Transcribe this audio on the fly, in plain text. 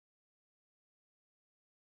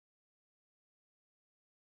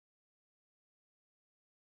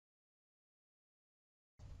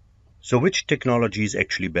So which technology is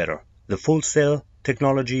actually better? The full cell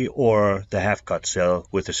technology or the half-cut cell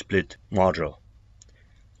with a split module?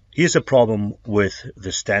 Here's a problem with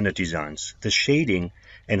the standard designs. The shading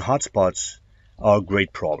and hotspots are a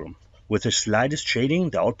great problem. With the slightest shading,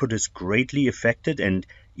 the output is greatly affected and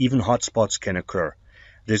even hotspots can occur.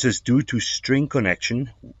 This is due to string connection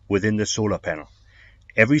within the solar panel.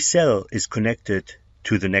 Every cell is connected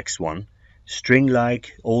to the next one,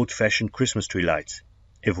 string-like old-fashioned Christmas tree lights.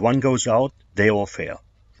 If one goes out, they all fail.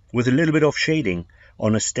 With a little bit of shading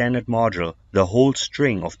on a standard module, the whole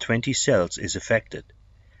string of 20 cells is affected,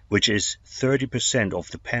 which is 30%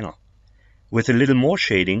 of the panel. With a little more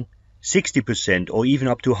shading, 60% or even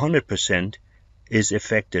up to 100% is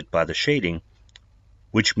affected by the shading,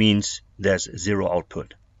 which means there's zero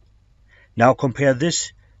output. Now compare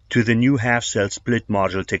this to the new half-cell split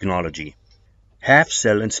module technology.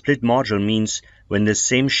 Half-cell and split module means when the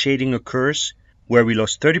same shading occurs, where we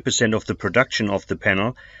lost 30% of the production of the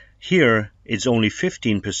panel, here it's only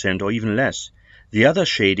 15% or even less. The other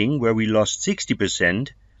shading, where we lost 60%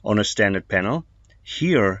 on a standard panel,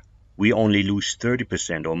 here we only lose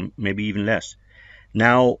 30% or maybe even less.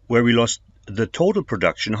 Now, where we lost the total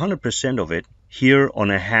production, 100% of it, here on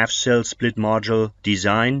a half-cell split module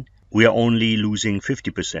design, we are only losing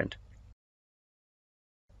 50%.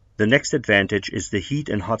 The next advantage is the heat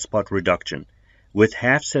and hotspot reduction. With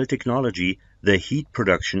half-cell technology, the heat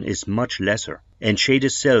production is much lesser, and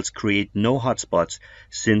shaded cells create no hotspots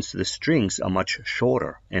since the strings are much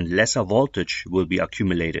shorter and lesser voltage will be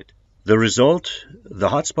accumulated. The result, the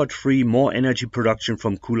hotspot-free, more energy production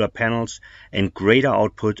from cooler panels and greater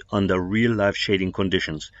output under real-life shading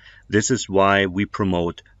conditions. This is why we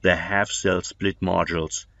promote the half-cell split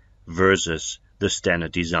modules versus the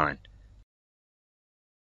standard design.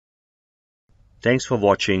 Thanks for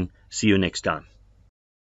watching. See you next time.